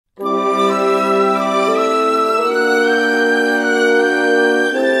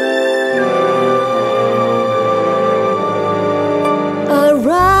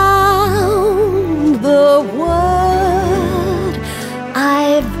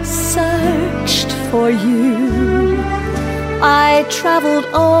searched for you. I traveled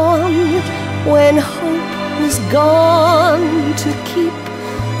on when hope was gone to keep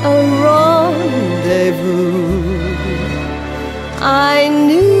a rendezvous. I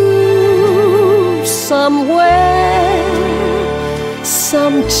knew somewhere,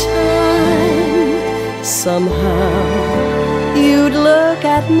 sometime, somehow, you'd look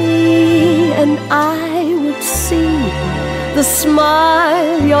at me and I would see the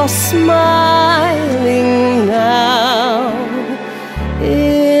smile you're smiling now.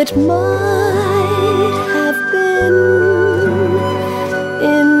 It might have been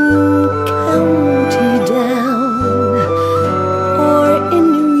in County Down, or in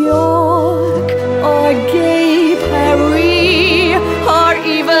New York, or Gay Paris, or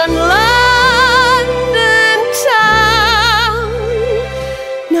even London town.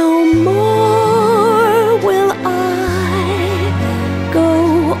 No more will I go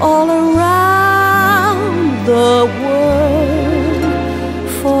all around the world,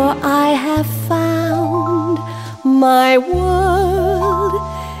 for I have found my world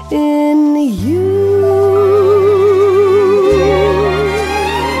in you.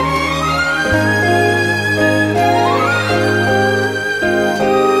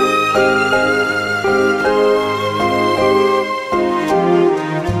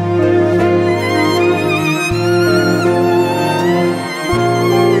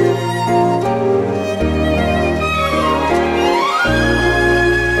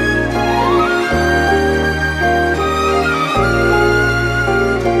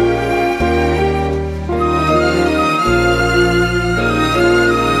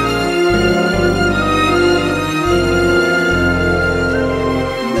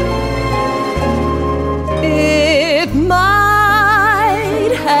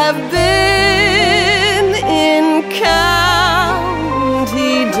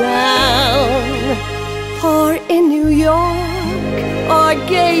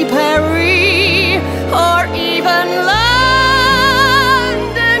 Gay Paris,